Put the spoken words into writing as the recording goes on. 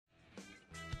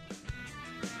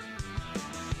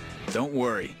Don't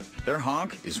worry, their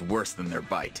honk is worse than their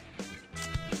bite.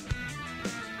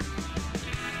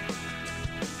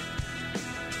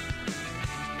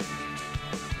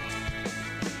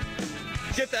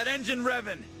 Get that engine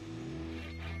revving!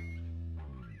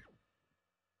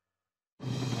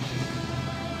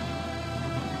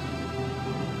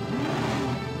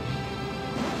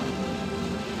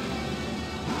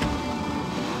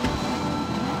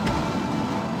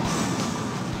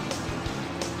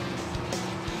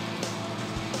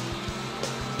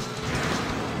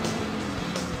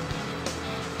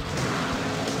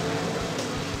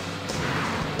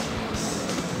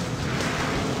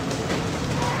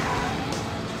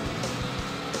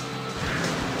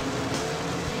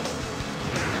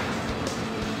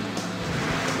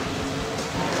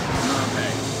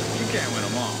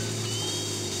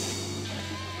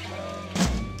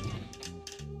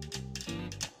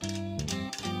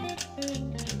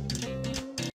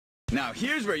 Now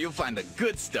here's where you'll find the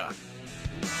good stuff.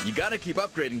 You gotta keep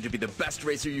upgrading to be the best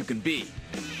racer you can be.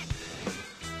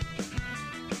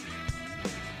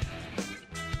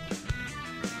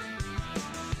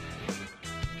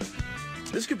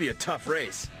 This could be a tough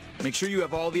race. Make sure you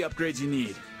have all the upgrades you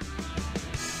need.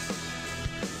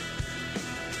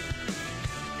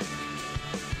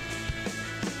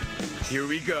 Here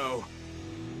we go.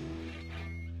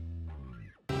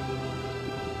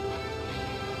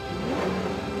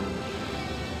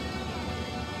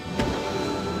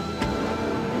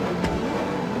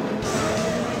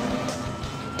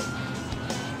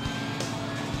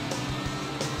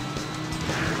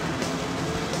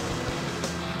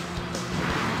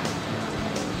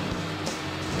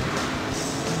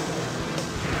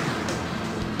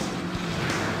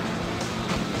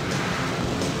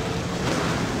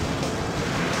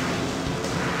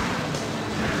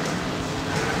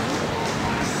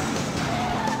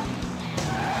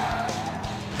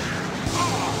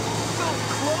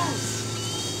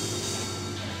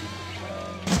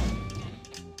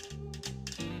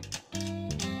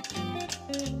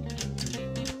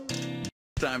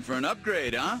 Time for an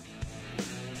upgrade, huh?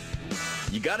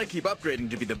 You gotta keep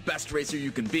upgrading to be the best racer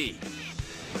you can be.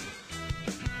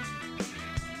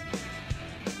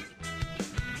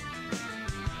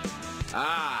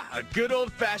 Ah, a good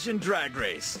old-fashioned drag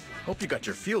race. Hope you got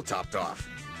your fuel topped off.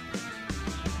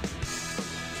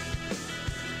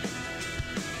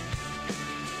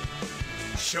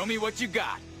 Show me what you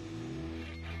got.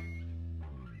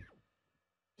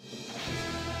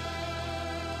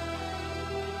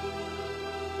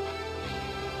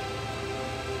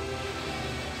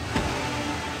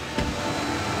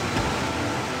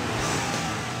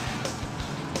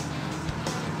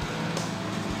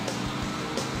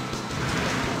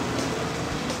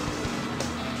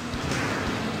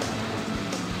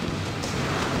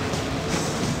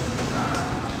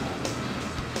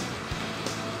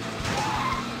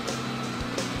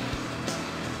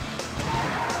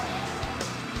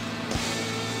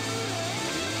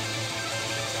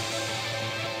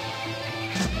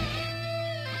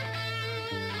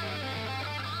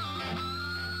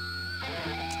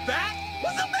 That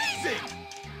was amazing!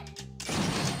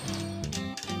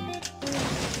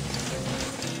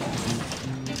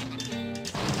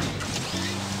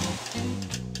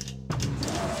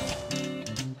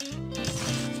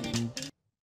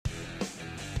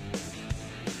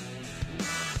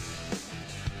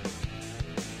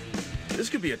 This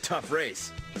could be a tough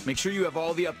race. Make sure you have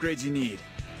all the upgrades you need.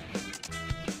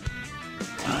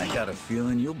 I got a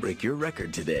feeling you'll break your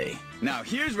record today. Now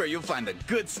here's where you'll find the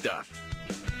good stuff.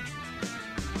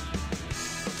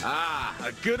 Ah,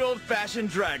 a good old-fashioned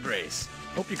drag race.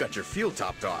 Hope you got your fuel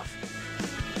topped off.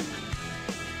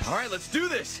 All right, let's do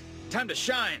this. Time to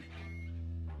shine.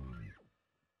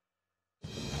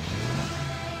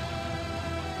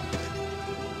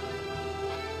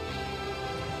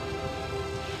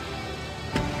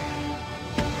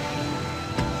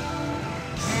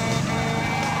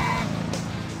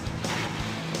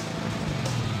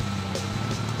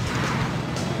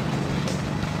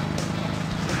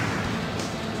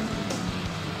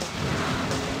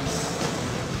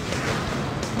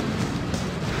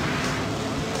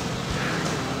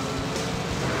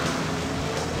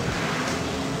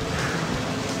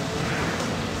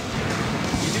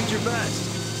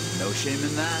 Best. No shame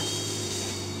in that.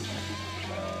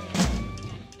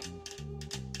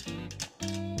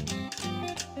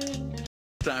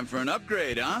 Time for an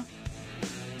upgrade, huh?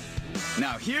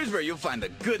 Now here's where you'll find the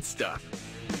good stuff.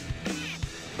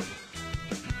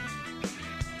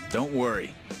 Don't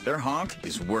worry, their honk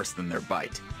is worse than their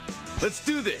bite. Let's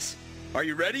do this. Are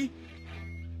you ready?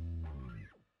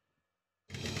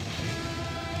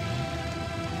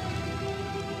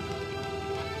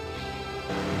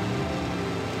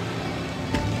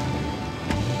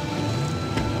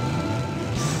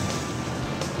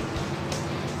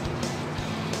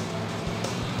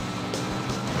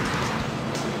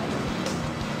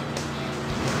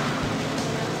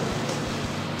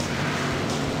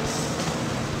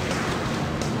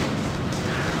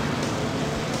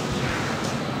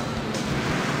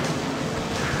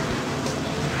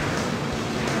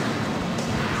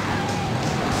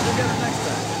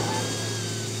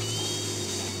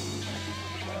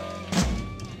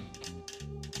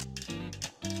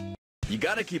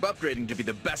 gotta keep upgrading to be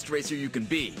the best racer you can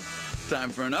be.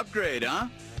 Time for an upgrade, huh?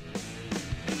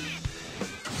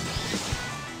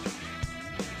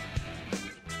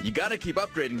 You gotta keep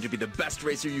upgrading to be the best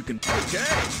racer you can. Okay,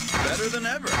 better than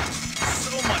ever.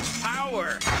 So much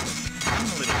power. I'm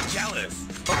a little jealous.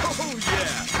 Oh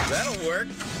yeah, that'll work.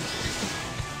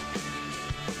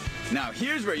 Now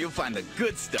here's where you'll find the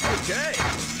good stuff. Okay,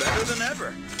 better than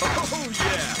ever. Oh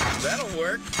yeah, that'll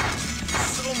work.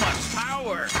 So much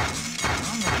power.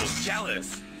 I'm a little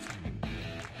jealous.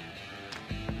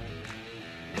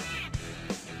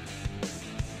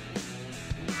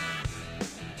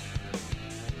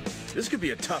 This could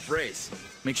be a tough race.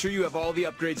 Make sure you have all the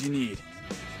upgrades you need.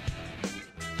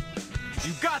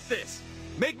 You got this!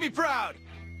 Make me proud!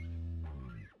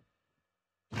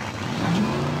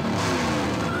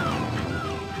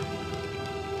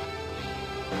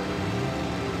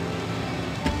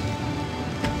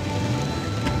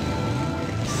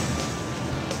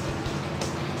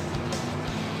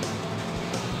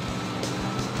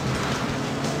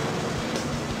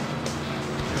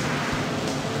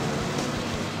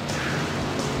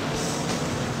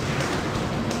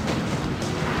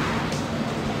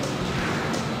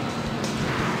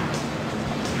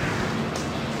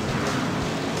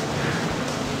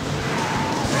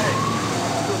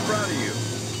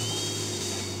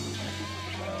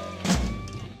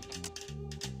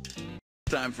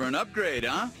 Time for an upgrade,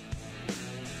 huh?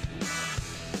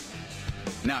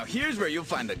 Now here's where you'll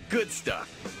find the good stuff.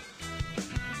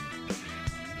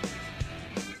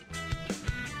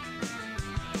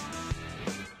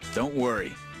 Don't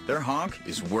worry, their honk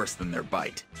is worse than their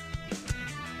bite.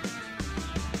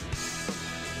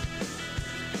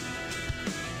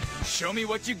 Show me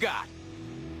what you got.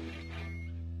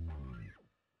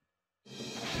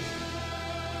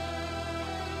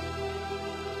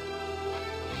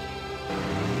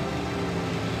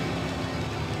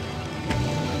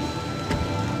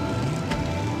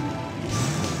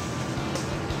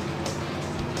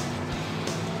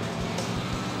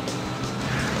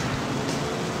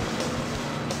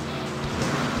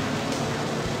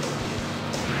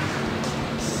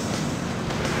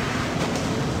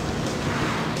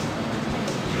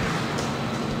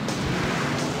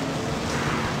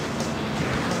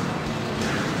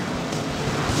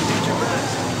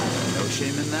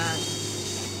 Shame in that.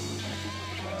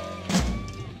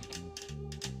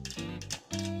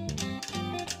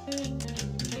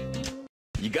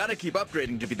 You gotta keep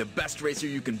upgrading to be the best racer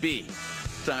you can be.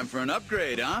 Time for an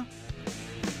upgrade, huh?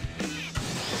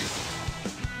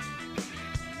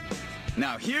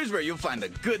 Now here's where you'll find the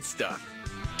good stuff.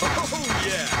 Oh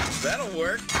yeah, that'll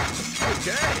work.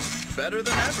 Okay, better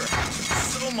than ever.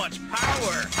 So much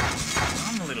power.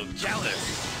 I'm a little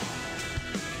jealous.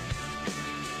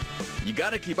 You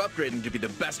gotta keep upgrading to be the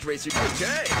best racer.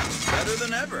 Okay, better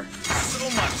than ever. So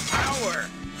much power.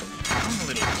 I'm a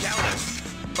little jealous.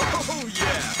 Oh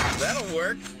yeah, that'll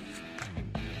work.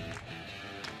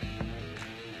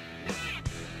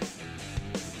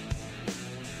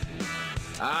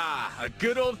 Ah, a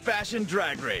good old-fashioned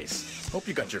drag race. Hope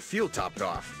you got your fuel topped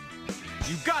off.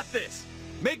 You got this!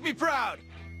 Make me proud!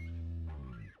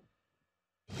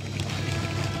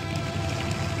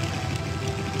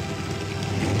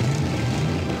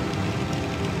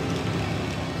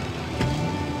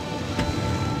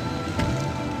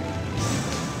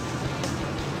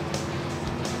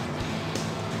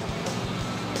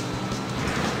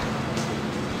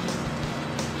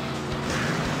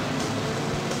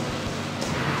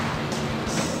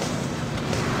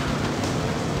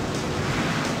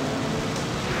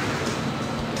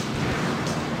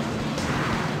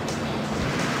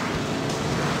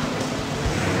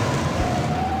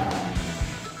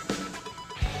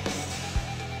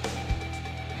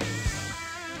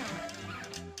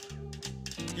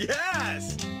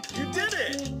 Yes! You did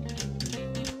it!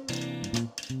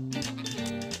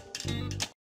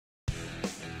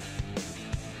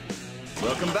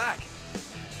 Welcome back.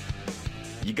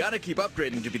 You gotta keep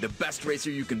upgrading to be the best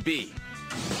racer you can be.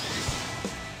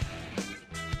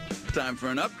 Time for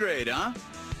an upgrade, huh?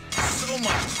 So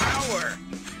much power!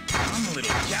 I'm a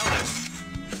little jealous.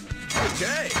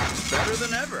 Okay, better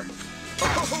than ever.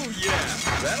 Oh yeah,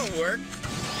 that'll work.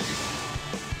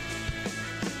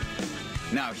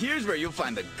 Now here's where you'll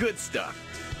find the good stuff.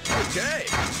 Okay,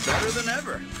 better than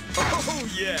ever. Oh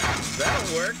yeah,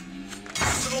 that'll work.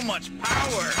 So much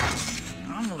power.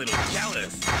 I'm a little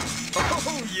jealous.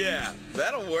 Oh yeah,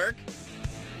 that'll work.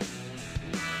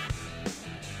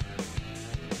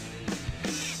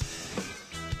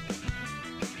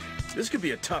 This could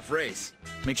be a tough race.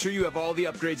 Make sure you have all the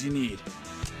upgrades you need.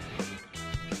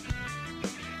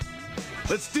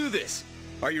 Let's do this.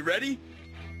 Are you ready?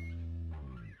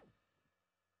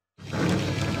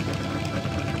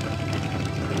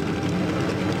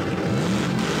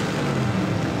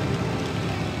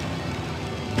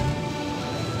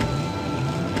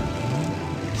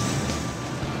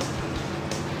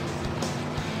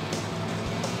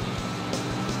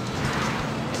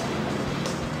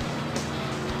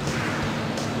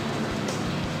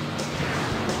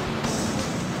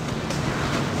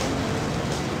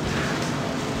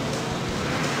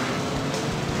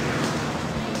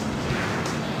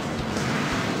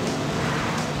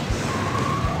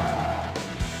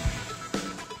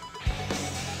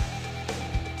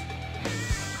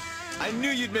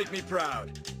 you'd make me proud.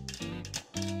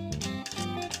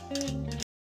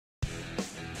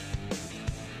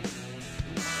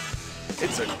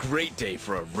 It's a great day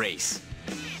for a race.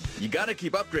 You gotta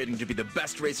keep upgrading to be the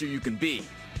best racer you can be.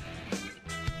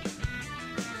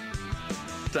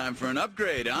 Time for an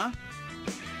upgrade, huh?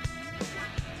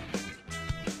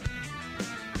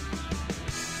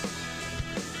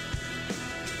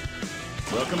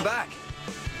 Welcome back.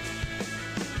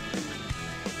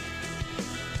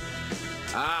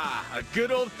 Ah, a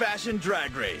good old-fashioned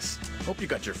drag race. Hope you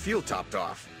got your fuel topped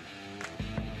off.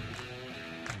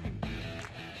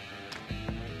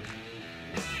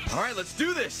 All right, let's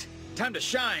do this. Time to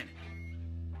shine.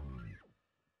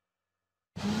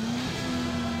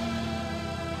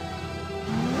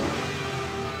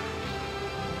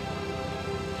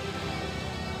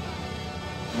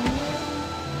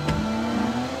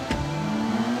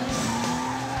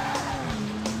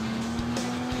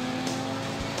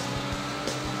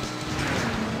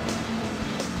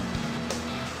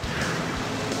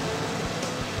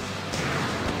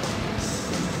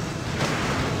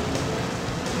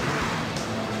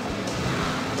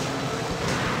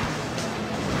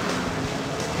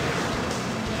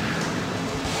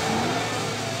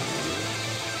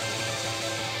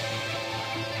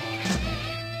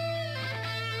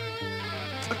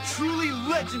 A truly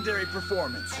legendary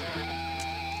performance.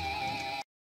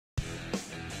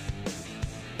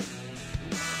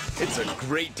 It's a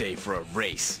great day for a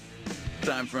race.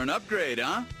 Time for an upgrade,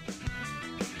 huh?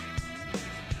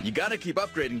 You gotta keep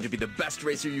upgrading to be the best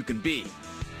racer you can be.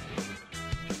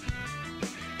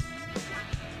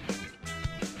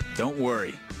 Don't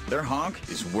worry, their honk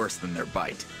is worse than their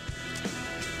bite.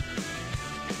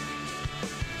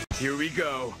 Here we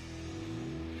go.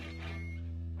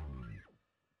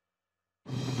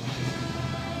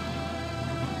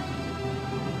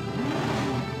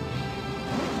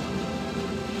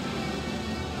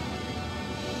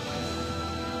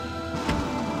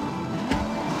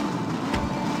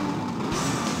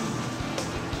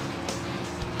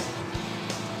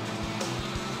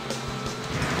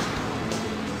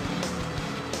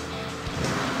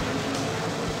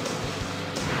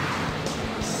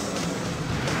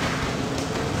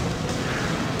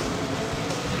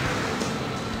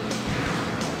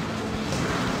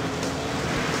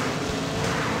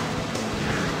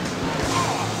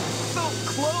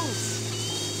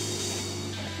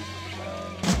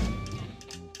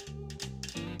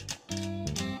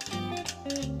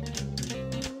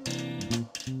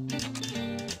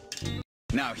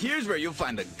 Now here's where you'll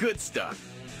find the good stuff.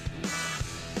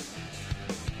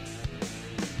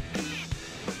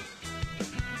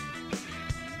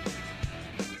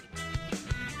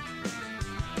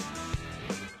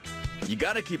 You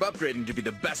gotta keep upgrading to be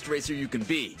the best racer you can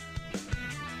be.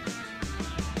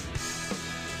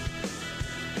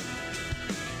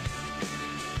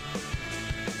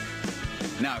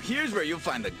 Now here's where you'll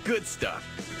find the good stuff.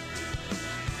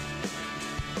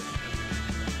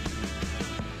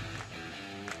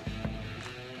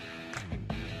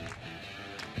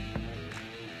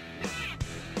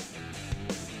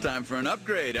 Time for an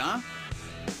upgrade, huh?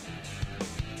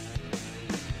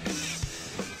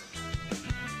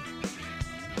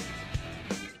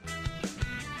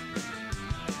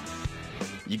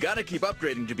 You gotta keep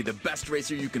upgrading to be the best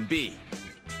racer you can be.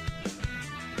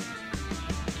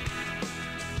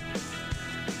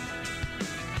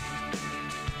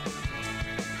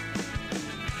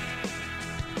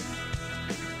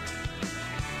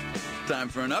 Time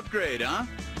for an upgrade, huh?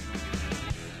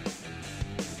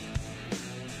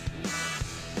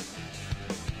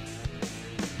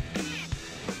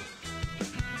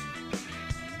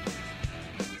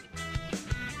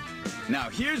 Now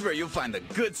here's where you'll find the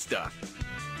good stuff.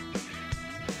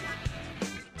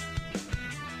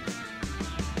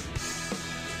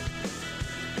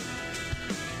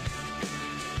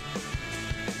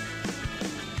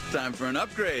 Time for an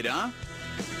upgrade, huh?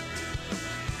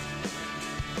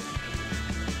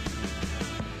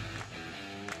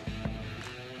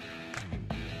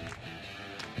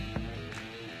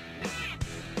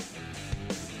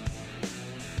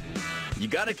 You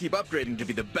gotta keep upgrading to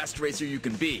be the best racer you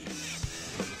can be.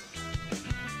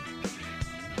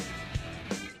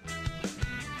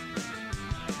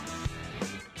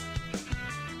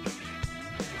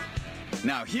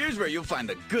 Now here's where you'll find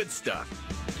the good stuff.